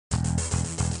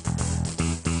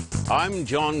I'm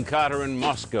John Carter in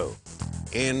Moscow,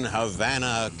 in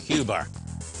Havana, Cuba.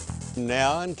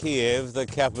 Now in Kiev, the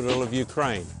capital of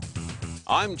Ukraine.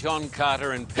 I'm John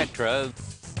Carter in Petra,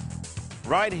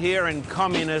 right here in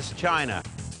communist China,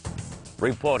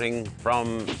 reporting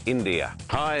from India.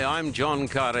 Hi, I'm John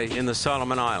Carter in the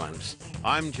Solomon Islands.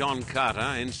 I'm John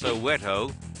Carter in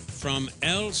Soweto, from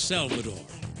El Salvador.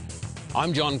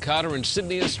 I'm John Carter in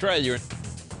Sydney, Australia.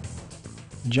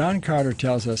 John Carter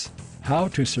tells us how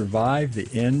to survive the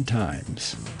end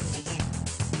times.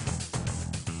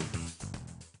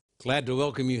 Glad to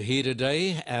welcome you here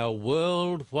today, our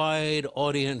worldwide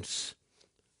audience,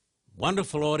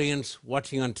 wonderful audience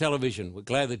watching on television. We're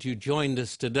glad that you joined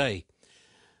us today.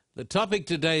 The topic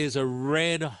today is a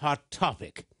red-hot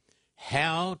topic,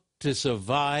 how to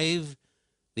survive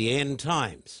the end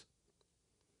times.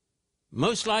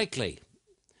 Most likely,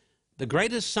 the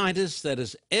greatest scientist that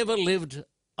has ever lived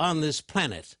on this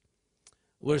planet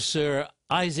was Sir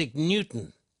Isaac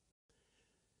Newton.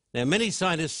 Now, many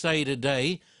scientists say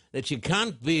today that you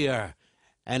can't be an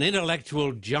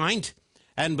intellectual giant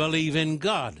and believe in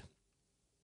God.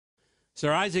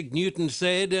 Sir Isaac Newton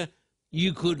said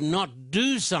you could not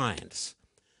do science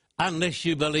unless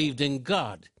you believed in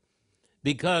God,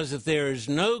 because if there is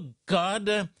no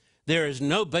God, there is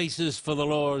no basis for the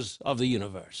laws of the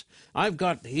universe. I've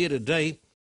got here today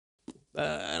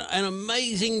an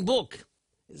amazing book.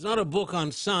 It's not a book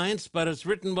on science, but it's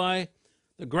written by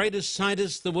the greatest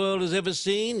scientist the world has ever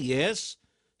seen. Yes,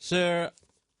 Sir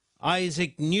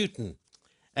Isaac Newton.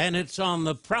 And it's on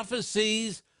the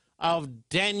prophecies of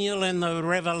Daniel and the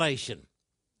Revelation.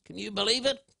 Can you believe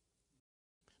it?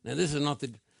 Now, this is not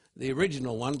the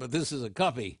original one, but this is a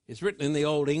copy. It's written in the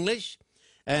Old English,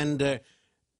 and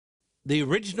the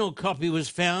original copy was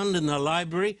found in the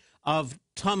library of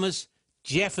Thomas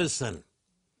Jefferson,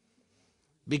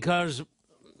 because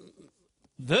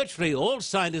virtually all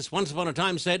scientists once upon a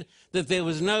time said that there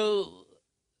was no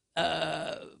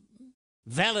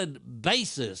valid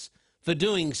basis for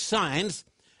doing science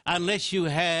unless you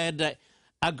had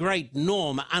a great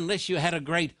norm, unless you had a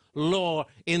great law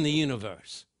in the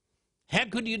universe. How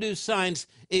could you do science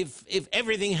if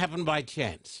everything happened by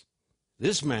chance?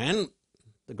 This man,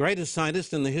 the greatest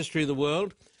scientist in the history of the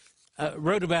world,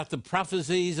 wrote about the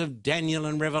prophecies of Daniel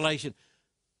and Revelation,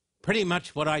 pretty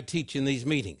much what I teach in these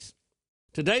meetings.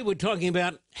 Today we're talking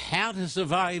about how to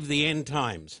survive the end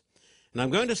times. And I'm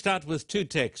going to start with two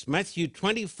texts, Matthew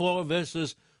 24,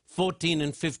 verses 14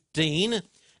 and 15,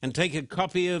 and take a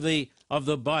copy of the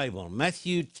Bible.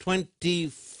 Matthew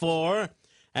 24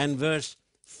 and verse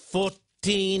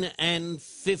 14 and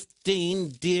 15,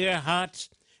 dear hearts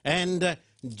and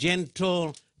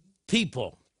gentle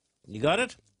people. You got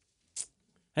it?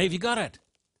 Hey, have you got it?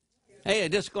 Hey, I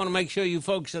just want to make sure you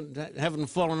folks haven't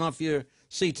fallen off your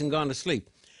seats and gone to sleep.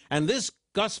 And this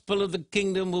gospel of the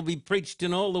kingdom will be preached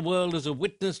in all the world as a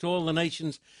witness to all the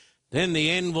nations. Then the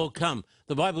end will come.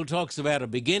 The Bible talks about a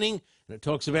beginning and it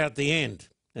talks about the end.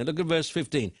 And look at verse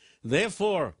 15.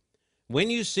 Therefore, when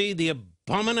you see the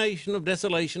abomination of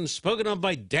desolation spoken of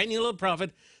by Daniel the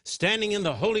prophet standing in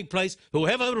the holy place,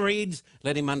 whoever reads,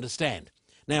 let him understand.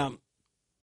 Now,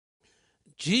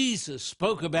 Jesus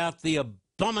spoke about the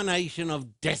abomination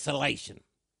of desolation.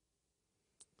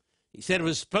 He said it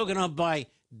was spoken of by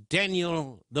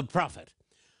Daniel the prophet.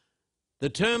 The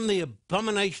term the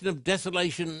abomination of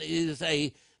desolation is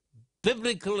a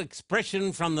biblical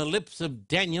expression from the lips of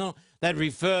Daniel that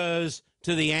refers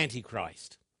to the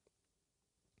Antichrist.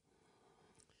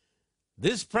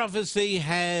 This prophecy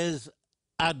has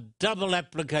a double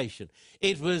application.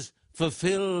 It was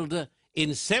fulfilled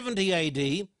in 70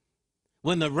 AD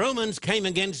when the Romans came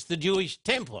against the Jewish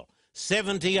temple,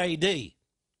 70 AD.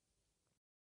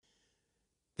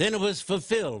 Then it was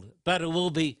fulfilled, but it will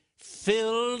be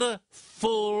filled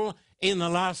full in the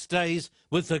last days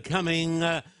with the coming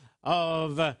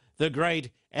of the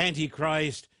great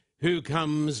Antichrist who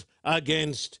comes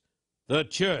against the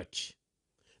church.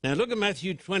 Now look at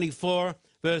Matthew 24,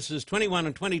 verses 21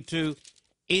 and 22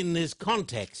 in this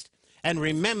context. And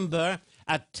remember,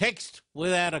 a text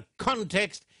without a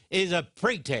context is a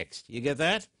pretext. You get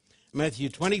that? Matthew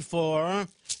 24,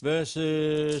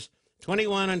 verses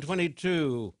 21 and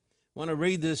 22. I want to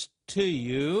read this to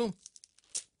you.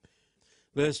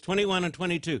 Verse 21 and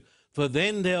 22. For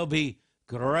then there'll be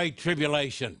great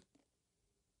tribulation.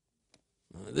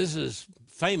 This is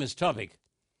a famous topic.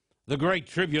 The great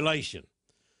tribulation.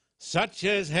 Such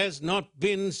as has not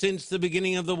been since the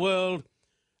beginning of the world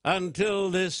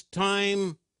until this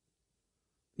time,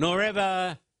 nor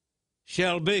ever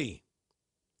shall be.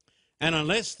 And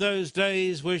unless those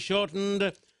days were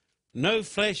shortened, no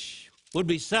flesh would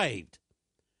be saved.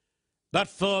 but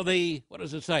for the, what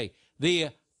does it say? The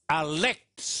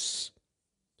elect's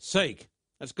sake.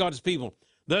 That's God's people.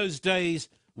 Those days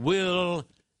will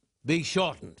be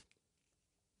shortened.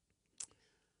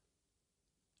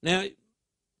 Now,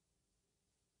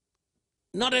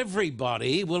 not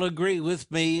everybody will agree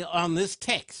with me on this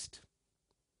text.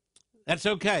 That's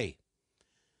okay.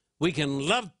 We can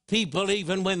love people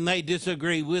even when they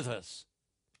disagree with us.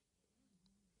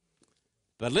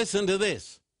 But listen to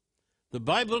this. The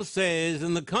Bible says,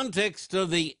 in the context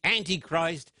of the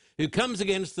Antichrist who comes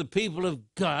against the people of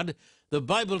God, the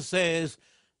Bible says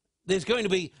there's going to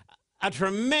be a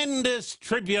tremendous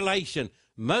tribulation.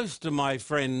 Most of my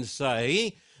friends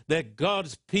say that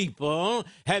God's people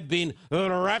have been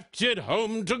raptured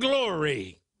home to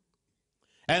glory,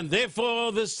 and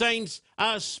therefore the saints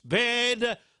are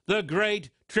spared the great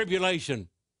tribulation.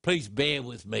 Please bear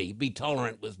with me. Be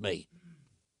tolerant with me.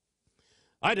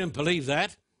 I don't believe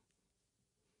that.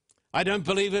 I don't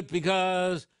believe it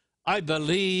because I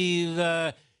believe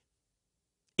it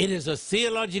is a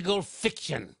theological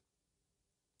fiction.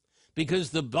 Because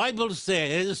the Bible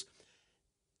says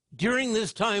during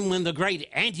this time when the great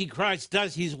Antichrist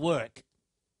does his work,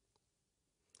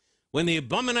 when the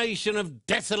abomination of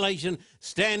desolation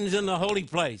stands in the holy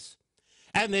place,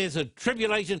 and there's a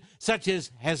tribulation such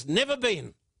as has never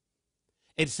been,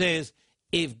 it says,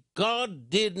 if God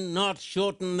did not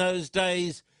shorten those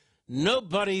days,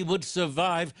 nobody would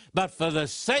survive, but for the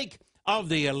sake of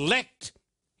the elect,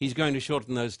 he's going to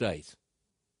shorten those days.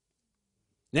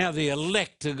 Now, the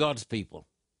elect are God's people.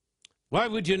 Why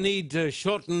would you need to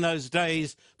shorten those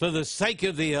days for the sake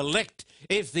of the elect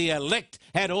if the elect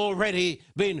had already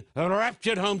been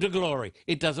raptured home to glory?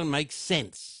 It doesn't make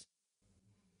sense.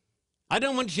 I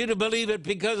don't want you to believe it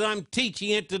because I'm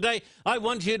teaching it today. I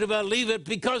want you to believe it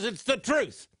because it's the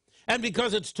truth and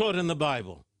because it's taught in the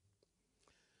Bible.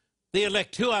 The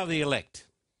elect, who are the elect?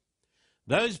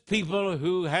 Those people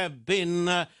who have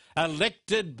been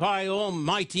elected by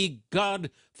Almighty God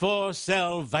for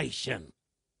salvation.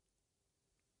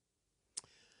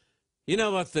 You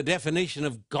know what the definition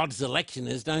of God's election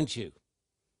is, don't you?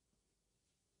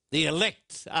 The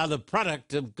elect are the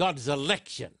product of God's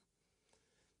election.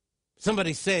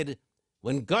 Somebody said,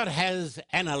 when God has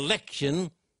an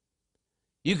election,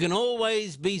 you can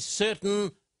always be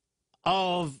certain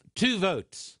of 2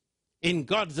 votes in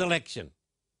God's election.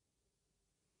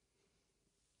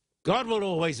 God will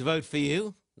always vote for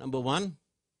you, number 1.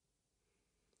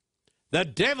 The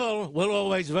devil will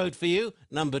always vote for you,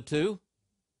 number 2.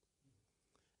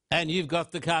 And you've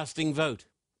got the casting vote.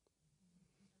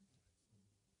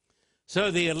 So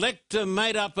the elect are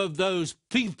made up of those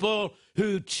people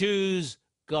who choose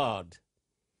God,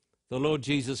 the Lord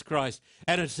Jesus Christ.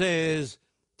 And it says,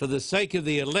 for the sake of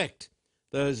the elect,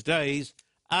 those days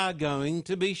are going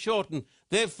to be shortened.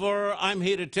 Therefore, I'm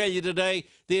here to tell you today,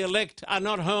 the elect are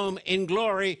not home in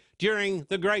glory during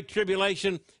the great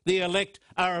tribulation. The elect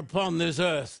are upon this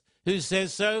earth. Who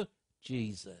says so?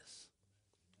 Jesus.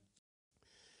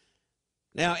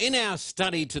 Now, in our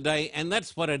study today, and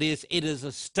that's what it is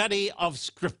a study of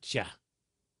Scripture.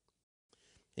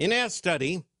 In our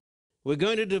study, we're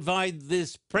going to divide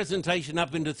this presentation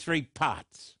up into 3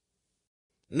 parts.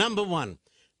 Number 1,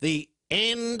 the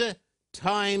end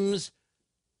times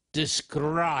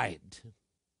described.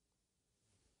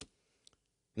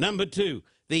 Number 2,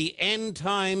 the end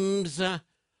times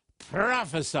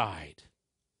prophesied.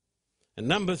 And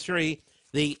number 3,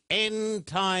 the end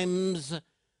times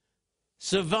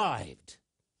survived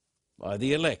by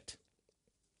the elect.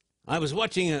 I was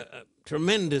watching a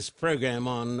tremendous program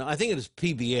on, I think it was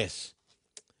PBS,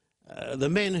 the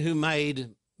men who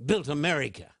built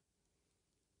America.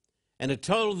 And it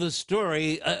told the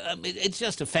story, it's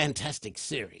just a fantastic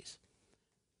series.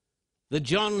 The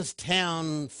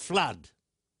Johnstown flood.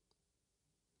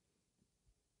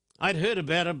 I'd heard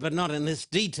about it, but not in this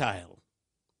detail.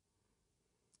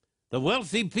 The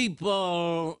wealthy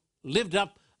people lived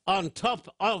up on top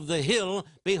of the hill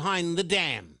behind the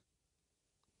dam.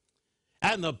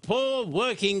 And the poor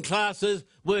working classes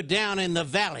were down in the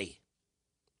valley.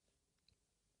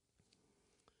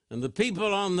 And the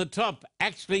people on the top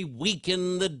actually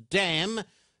weakened the dam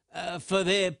for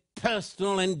their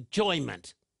personal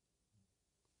enjoyment.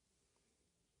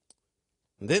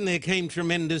 And then there came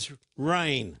tremendous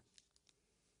rain.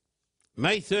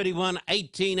 May 31,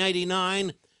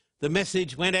 1889, the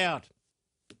message went out.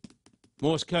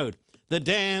 Morse code. The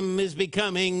dam is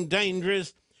becoming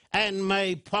dangerous and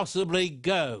may possibly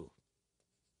go.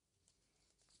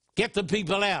 Get the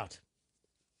people out.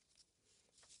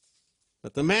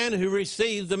 But the man who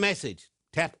received the message,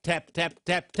 tap, tap, tap,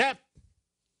 tap, tap,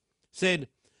 said,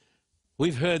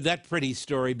 We've heard that pretty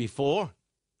story before.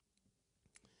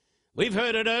 We've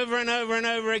heard it over and over and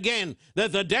over again,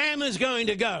 that the dam is going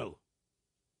to go.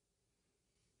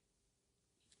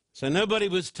 So nobody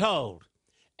was told.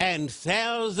 And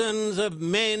thousands of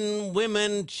men,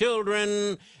 women,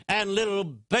 children, and little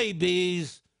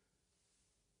babies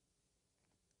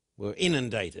were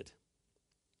inundated.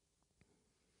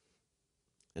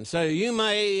 And so you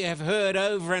may have heard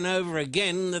over and over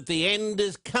again that the end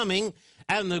is coming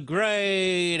and the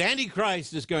great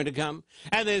Antichrist is going to come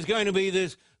and there's going to be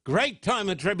this great time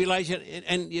of tribulation.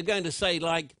 And you're going to say,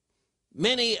 like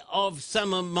many of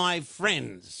some of my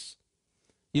friends,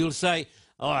 you'll say,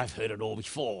 oh, I've heard it all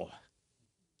before.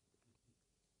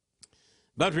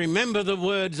 But remember the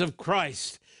words of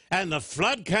Christ, and the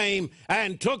flood came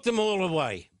and took them all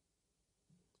away.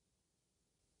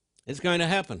 It's going to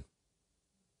happen.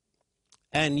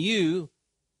 And you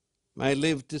may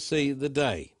live to see the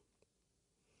day.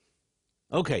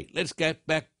 Okay, let's get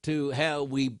back to how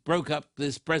we broke up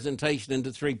this presentation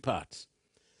into 3 parts.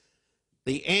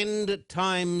 The end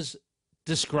times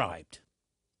described.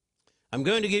 I'm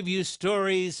going to give you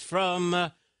stories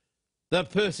from the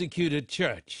persecuted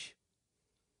church.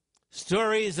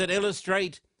 Stories that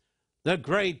illustrate the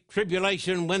great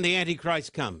tribulation when the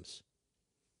Antichrist comes.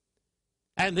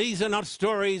 And these are not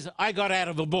stories I got out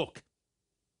of a book.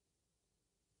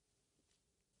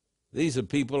 These are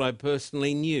people I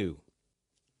personally knew.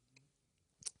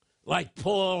 Like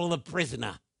Paul the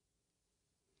prisoner.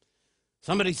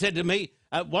 Somebody said to me,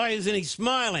 why isn't he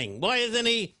smiling? Why isn't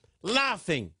he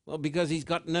laughing? Well, because he's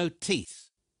got no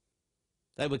teeth.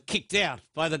 They were kicked out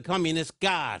by the communist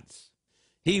guards.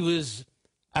 He was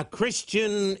a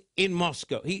Christian in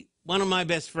Moscow. One of my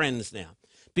best friends now.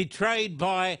 Betrayed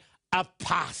by a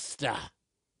pastor.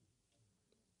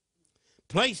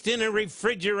 Placed in a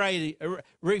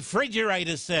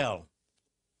refrigerator cell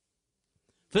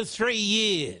for 3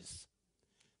 years.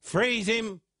 Freeze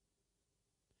him,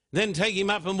 then take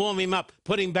him up and warm him up,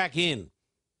 put him back in.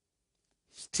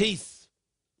 His teeth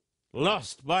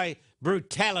lost by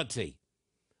brutality.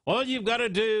 All you've got to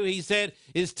do, he said,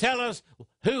 is tell us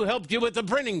who helped you with the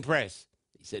printing press.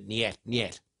 He said, niet,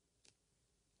 niet.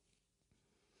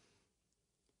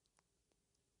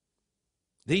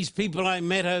 These people I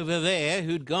met over there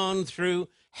who'd gone through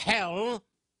hell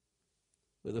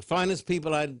were the finest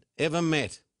people I'd ever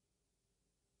met.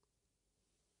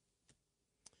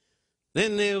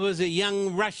 Then there was a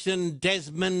young Russian,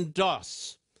 Desmond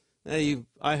Doss. I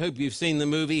hope you've seen the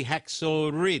movie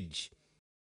Hacksaw Ridge.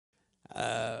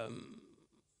 I'm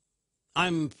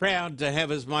proud to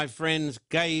have as my friends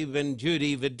Gabe and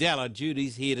Judy Videla.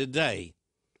 Judy's here today.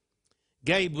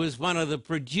 Gabe was one of the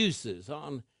producers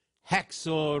on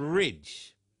Hacksaw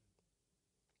Ridge.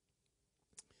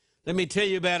 Let me tell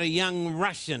you about a young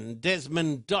Russian,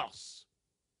 Desmond Doss.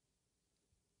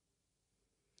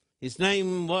 His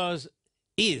name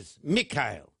is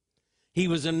Mikhail. He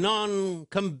was a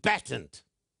non-combatant.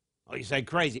 Oh, you say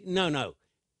crazy. No.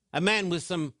 A man with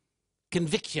some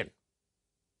conviction.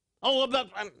 Oh,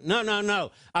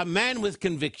 no. A man with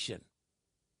conviction.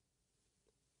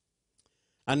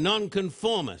 A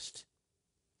nonconformist.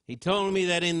 He told me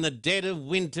that in the dead of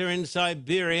winter in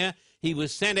Siberia, he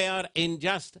was sent out in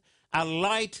just a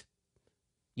light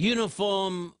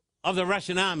uniform of the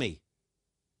Russian army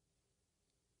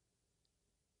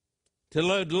to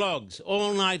load logs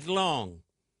all night long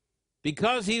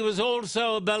because he was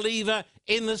also a believer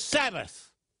in the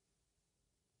Sabbath.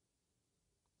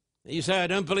 You say, I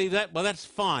don't believe that. Well, that's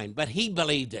fine, but he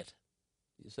believed it,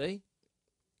 you see.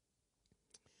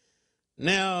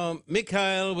 Now,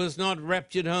 Mikhail was not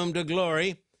raptured home to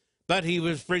glory, but he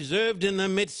was preserved in the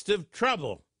midst of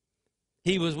trouble.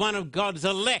 He was one of God's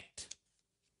elect.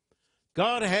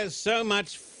 God has so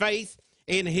much faith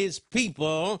in his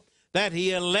people that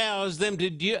he allows them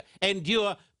to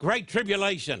endure great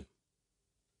tribulation.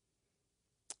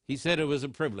 He said it was a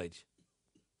privilege.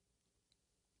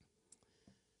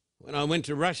 When I went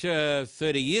to Russia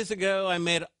 30 years ago, I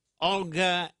met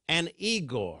Olga and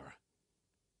Igor.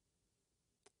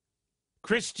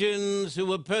 Christians who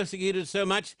were persecuted so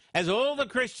much as all the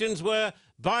Christians were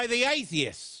by the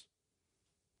atheists.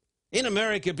 In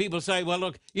America, people say, well,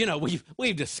 look, you know,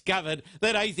 we've discovered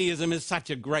that atheism is such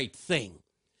a great thing.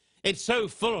 It's so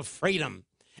full of freedom,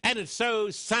 and it's so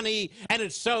sunny, and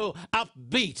it's so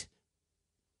upbeat.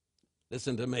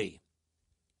 Listen to me.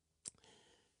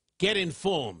 Get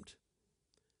informed.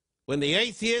 When the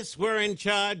atheists were in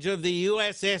charge of the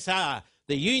USSR,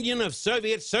 the Union of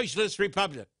Soviet Socialist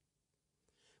Republics,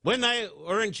 when they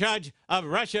were in charge of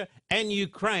Russia and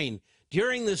Ukraine,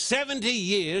 during the 70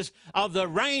 years of the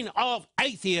reign of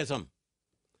atheism,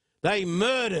 they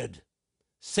murdered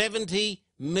 70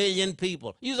 million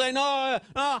people. You say, no,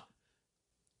 no.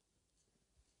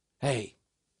 Hey,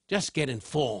 just get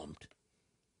informed.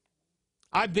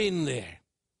 I've been there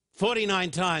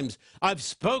 49 times. I've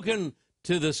spoken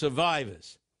to the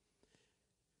survivors.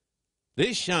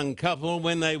 This young couple,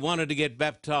 when they wanted to get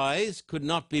baptized, could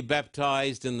not be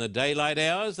baptized in the daylight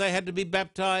hours. They had to be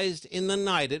baptized in the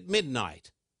night, at midnight.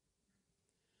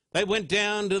 They went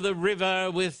down to the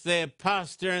river with their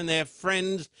pastor and their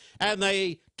friends, and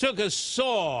they took a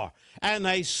saw, and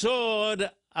they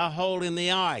sawed a hole in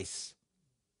the ice.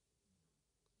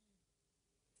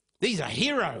 These are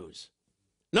heroes,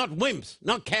 not wimps,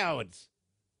 not cowards,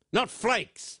 not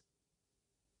flakes.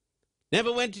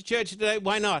 Never went to church today.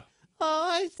 Why not?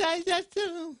 Oh,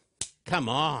 come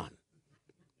on.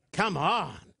 Come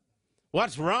on.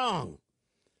 What's wrong?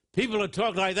 People who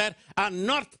talk like that are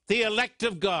not the elect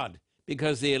of God,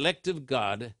 because the elect of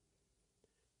God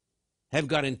have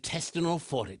got intestinal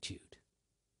fortitude.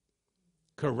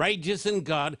 Courageous in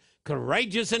God,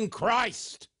 courageous in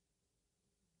Christ.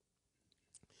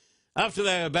 After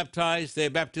they were baptized, their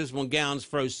baptismal gowns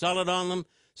froze solid on them,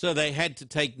 so they had to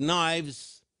take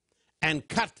knives and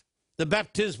cut the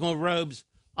baptismal robes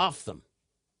off them.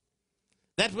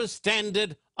 That was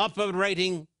standard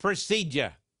operating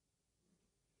procedure.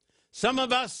 Some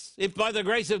of us, if by the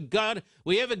grace of God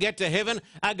we ever get to heaven,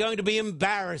 are going to be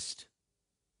embarrassed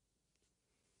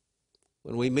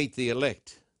when we meet the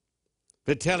elect.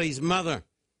 Vitelli's mother,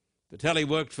 Vitelli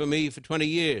worked for me for 20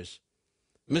 years,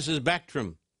 Mrs.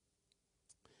 Bactram,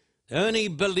 the only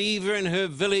believer in her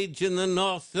village in the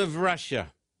north of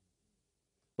Russia,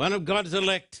 one of God's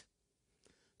elect.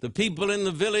 The people in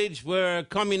the village were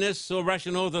communists or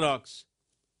Russian Orthodox.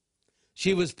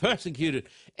 She was persecuted,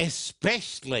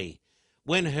 especially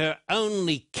when her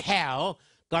only cow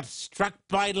got struck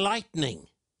by lightning.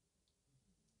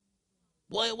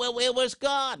 Where was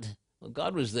God? Well,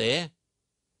 God was there.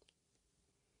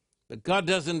 But God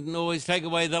doesn't always take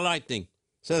away the lightning.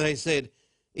 So they said,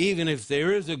 even if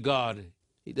there is a God,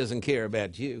 he doesn't care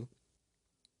about you.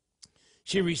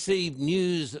 She received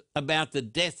news about the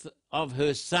death of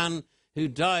her son who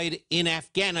died in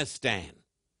Afghanistan.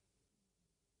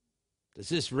 Does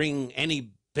this ring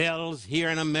any bells here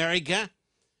in America?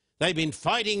 They've been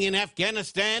fighting in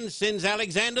Afghanistan since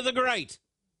Alexander the Great,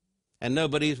 and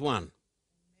nobody's won.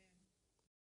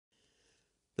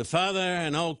 The father,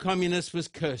 an old communist, was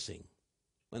cursing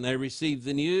when they received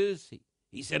the news.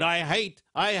 He said, I hate,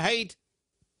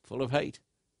 full of hate.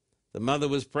 The mother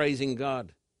was praising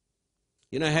God.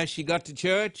 You know how she got to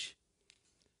church?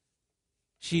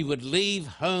 She would leave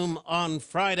home on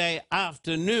Friday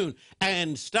afternoon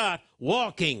and start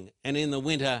walking, and in the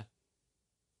winter,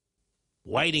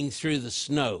 wading through the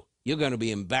snow. You're going to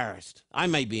be embarrassed. I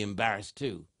may be embarrassed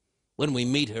too when we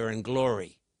meet her in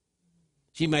glory.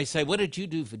 She may say, what did you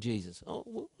do for Jesus? Oh,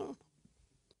 well,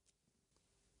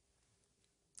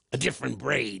 a different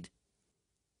breed.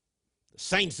 The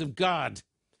saints of God.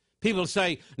 People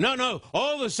say, no,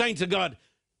 all the saints of God.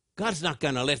 God's not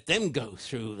going to let them go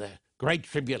through the great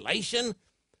tribulation.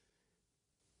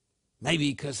 Maybe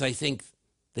because they think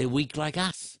they're weak like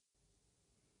us.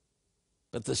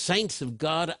 But the saints of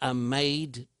God are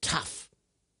made tough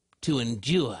to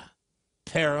endure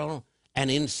peril and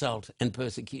insult and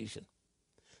persecution.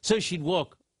 So she'd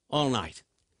walk all night,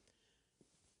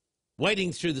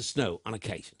 wading through the snow on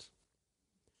occasions.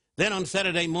 Then on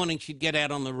Saturday morning, she'd get out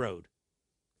on the road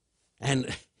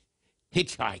and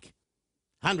hitchhike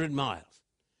 100 miles.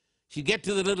 She'd get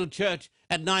to the little church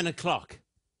at 9 o'clock.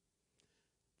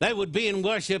 They would be in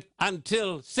worship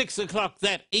until 6 o'clock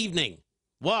that evening.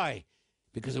 Why?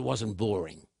 Because it wasn't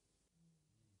boring.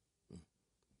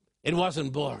 It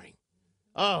wasn't boring.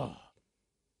 Oh.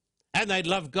 And they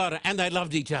loved God, and they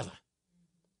loved each other.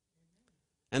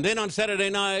 And then on Saturday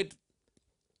night,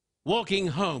 walking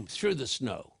home through the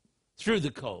snow, through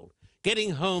the cold,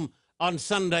 getting home on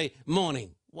Sunday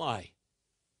morning. Why?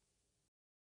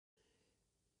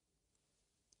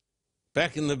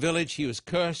 Back in the village, she was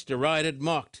cursed, derided,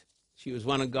 mocked. She was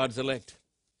one of God's elect.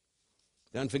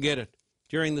 Don't forget it.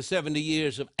 During the 70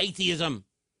 years of atheism,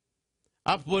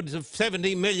 upwards of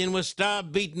 70 million were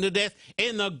starved, beaten to death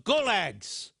in the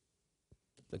gulags,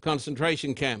 the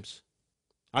concentration camps.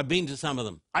 I've been to some of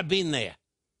them. I've been there.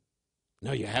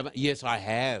 No, you haven't? Yes, I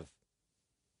have.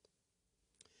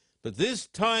 But this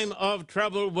time of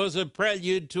trouble was a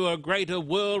prelude to a greater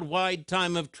worldwide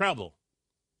time of trouble.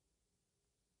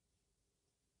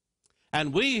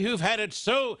 And we who've had it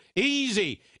so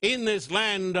easy in this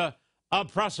land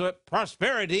of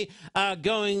prosperity are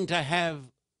going to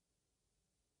have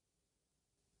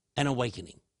an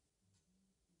awakening.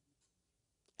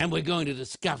 And we're going to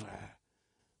discover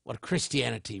what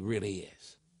Christianity really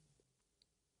is.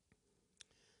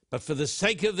 But for the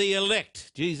sake of the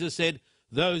elect, Jesus said,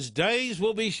 those days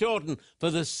will be shortened for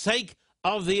the sake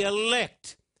of the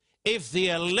elect. If the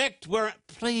elect were...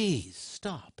 Please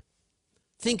stop.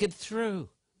 Think it through.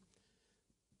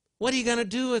 What are you going to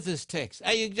do with this text?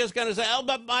 Are you just going to say, oh,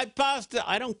 but my pastor...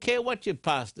 I don't care what your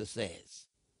pastor says.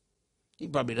 He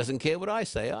probably doesn't care what I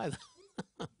say either.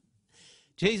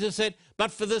 Jesus said,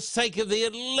 but for the sake of the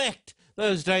elect,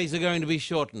 those days are going to be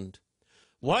shortened.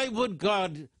 Why would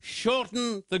God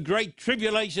shorten the great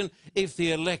tribulation if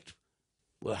the elect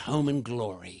were home in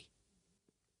glory?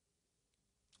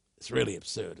 It's really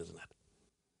absurd, isn't it?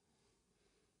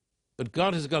 But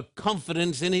God has got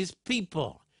confidence in his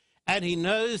people, and he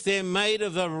knows they're made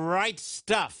of the right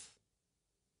stuff.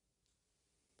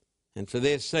 And for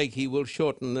their sake, he will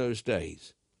shorten those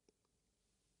days.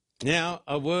 Now,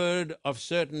 a word of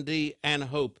certainty and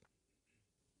hope.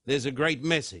 There's a great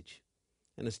message.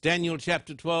 And it's Daniel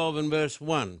chapter 12 and verse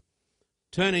 1.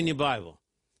 Turn in your Bible.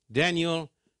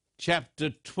 Daniel chapter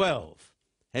 12.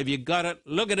 Have you got it?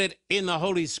 Look at it in the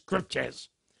Holy Scriptures.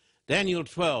 Daniel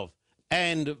 12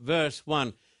 and verse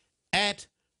 1. At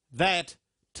that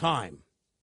time,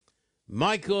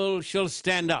 Michael shall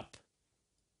stand up,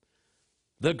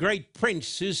 the great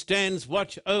prince who stands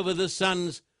watch over the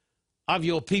sons of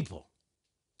your people.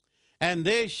 And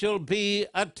there shall be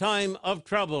a time of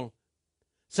trouble,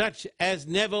 such as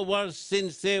never was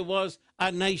since there was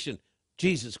a nation.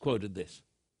 Jesus quoted this.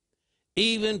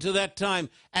 Even to that time,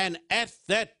 and at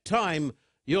that time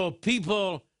your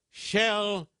people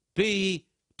shall be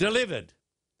delivered.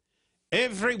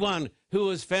 Everyone who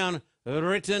was found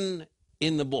written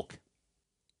in the book.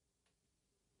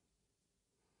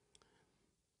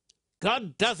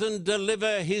 God doesn't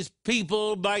deliver his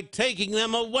people by taking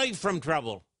them away from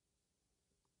trouble.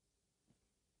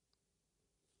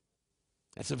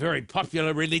 That's a very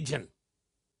popular religion.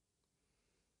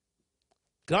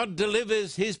 God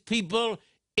delivers his people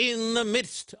in the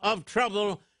midst of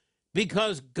trouble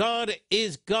because God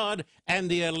is God and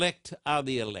the elect are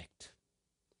the elect.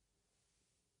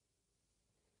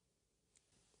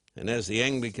 And as the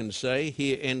Anglicans say,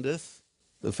 here endeth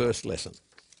the first lesson.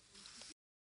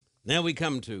 Now we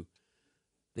come to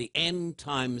the end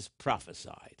times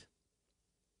prophesied.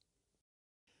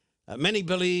 Many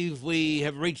believe we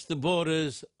have reached the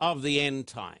borders of the end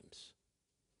times.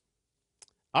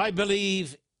 I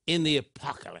believe in the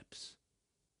apocalypse.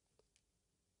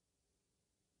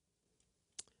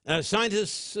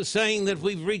 Scientists are saying that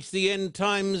we've reached the end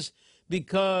times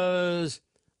because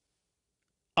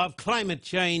of climate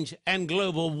change and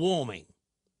global warming.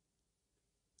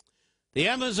 The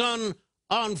Amazon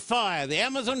on fire, the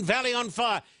Amazon Valley on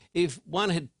fire. If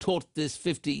one had taught this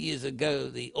 50 years ago,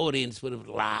 the audience would have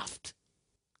laughed.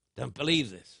 Don't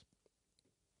believe this.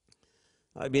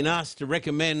 I've been asked to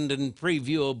recommend and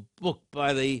preview a book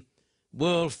by the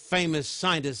world-famous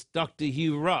scientist Dr.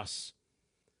 Hugh Ross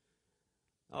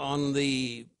on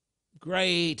the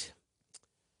great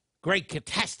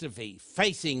catastrophe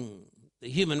facing the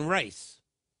human race.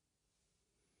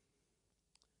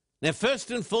 Now,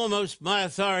 first and foremost, my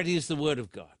authority is the Word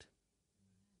of God.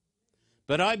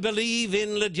 But I believe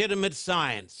in legitimate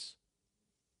science.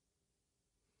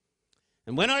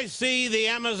 And when I see the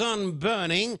Amazon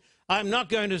burning, I'm not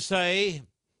going to say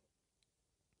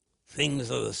things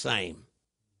are the same.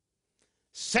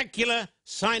 Secular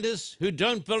scientists who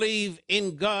don't believe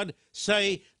in God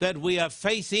say that we are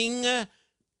facing the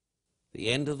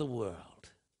end of the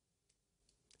world.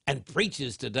 And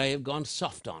preachers today have gone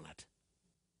soft on it.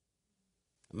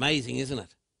 Amazing, isn't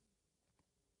it?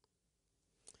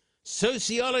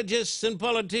 Sociologists and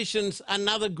politicians,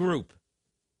 another group.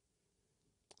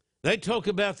 They talk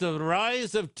about the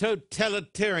rise of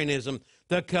totalitarianism,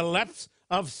 the collapse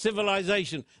of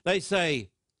civilization. They say,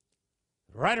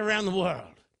 right around the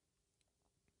world.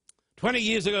 20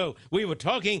 years ago, we were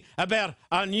talking about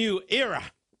a new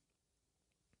era.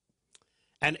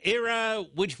 An era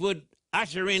which would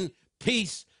usher in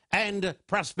peace and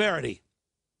prosperity.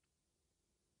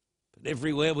 But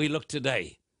everywhere we look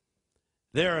today,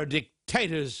 there are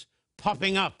dictators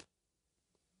popping up.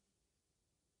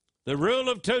 The rule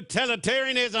of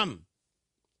totalitarianism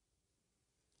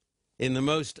in the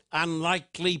most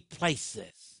unlikely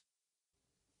places.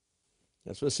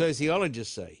 That's what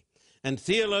sociologists say. And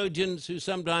theologians who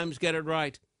sometimes get it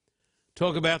right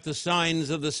talk about the signs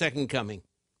of the second coming.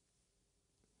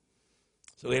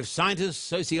 So we have scientists,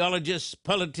 sociologists,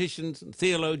 politicians, and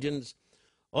theologians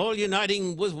all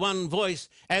uniting with one voice,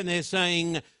 and they're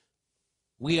saying,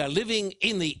 we are living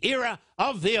in the era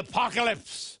of the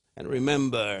apocalypse. And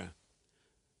remember,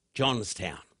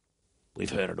 Johnstown. We've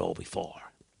heard it all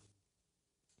before.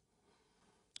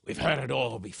 We've heard it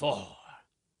all before.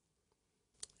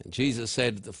 And Jesus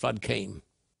said the flood came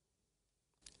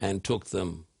and took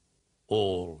them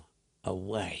all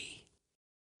away.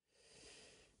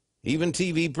 Even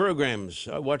TV programs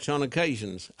I watch on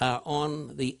occasions are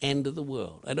on the end of the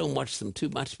world. I don't watch them too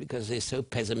much because they're so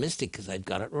pessimistic because they've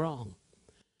got it wrong.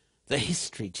 The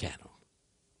History Channel,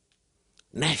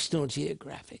 National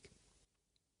Geographic.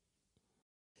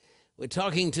 We're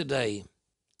talking today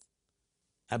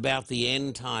about the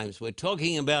end times. We're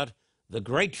talking about the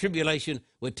Great Tribulation.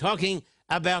 We're talking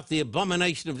about the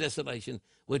abomination of desolation.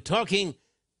 We're talking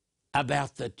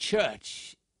about the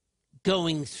church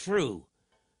going through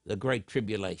the Great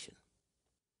Tribulation.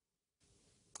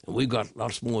 And we've got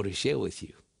lots more to share with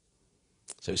you.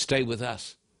 So stay with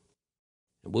us.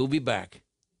 And we'll be back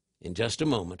in just a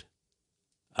moment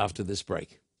after this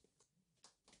break.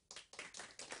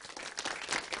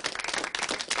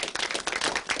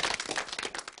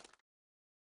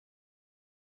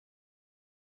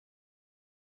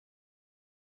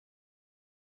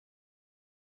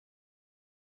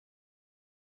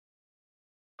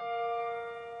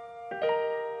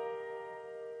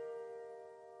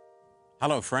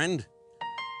 Hello, friend.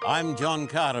 I'm John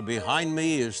Carter. Behind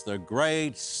me is the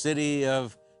great city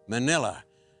of Manila,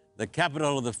 the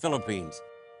capital of the Philippines.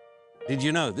 Did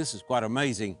you know, this is quite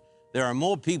amazing, there are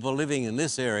more people living in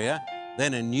this area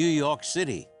than in New York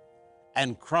City,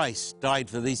 and Christ died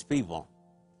for these people.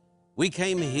 We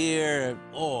came here,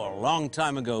 a long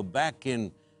time ago, back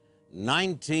in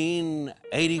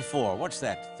 1984. What's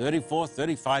that,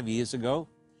 35 years ago?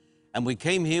 And we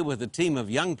came here with a team of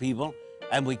young people,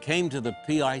 and we came to the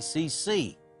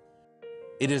PICC.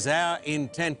 It is our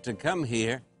intent to come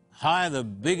here, hire the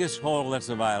biggest hall that's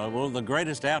available, the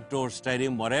greatest outdoor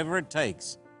stadium, whatever it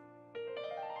takes.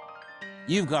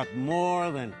 You've got more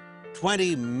than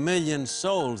 20 million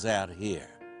souls out here.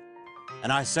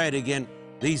 And I say it again,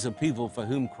 these are people for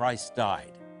whom Christ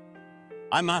died.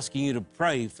 I'm asking you to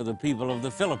pray for the people of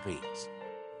the Philippines.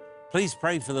 Please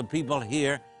pray for the people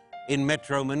here in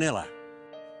Metro Manila.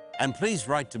 And please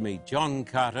write to me, John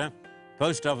Carter,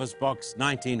 Post Office Box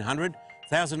 1900,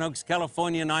 Thousand Oaks,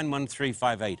 California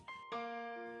 91358.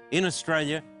 In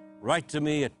Australia, write to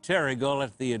me at Terrigal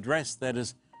at the address that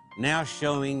is now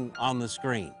showing on the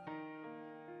screen.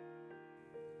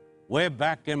 We're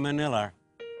back in Manila,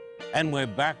 and we're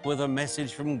back with a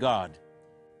message from God.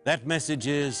 That message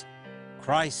is,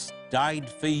 Christ died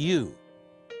for you,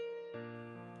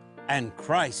 and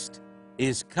Christ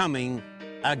is coming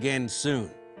again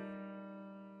soon.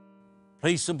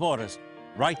 Please support us.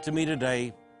 Write to me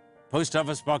today, Post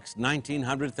Office Box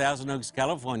 1900, Thousand Oaks,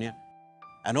 California,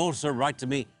 and also write to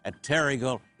me at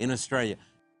Terrigal in Australia.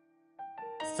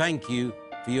 Thank you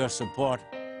for your support,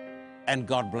 and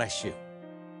God bless you.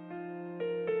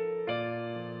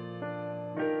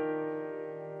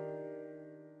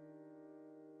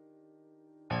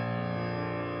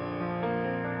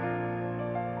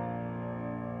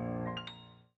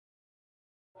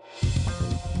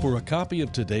 For a copy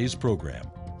of today's program,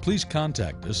 please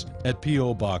contact us at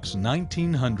P.O. Box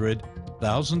 1900,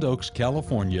 Thousand Oaks,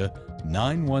 California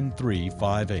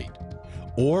 91358.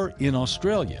 Or in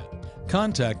Australia,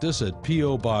 contact us at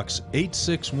P.O. Box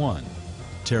 861,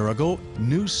 Terrigal,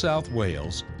 New South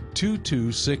Wales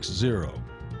 2260.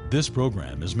 This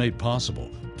program is made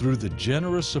possible through the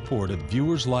generous support of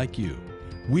viewers like you.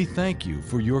 We thank you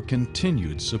for your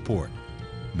continued support.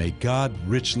 May God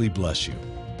richly bless you.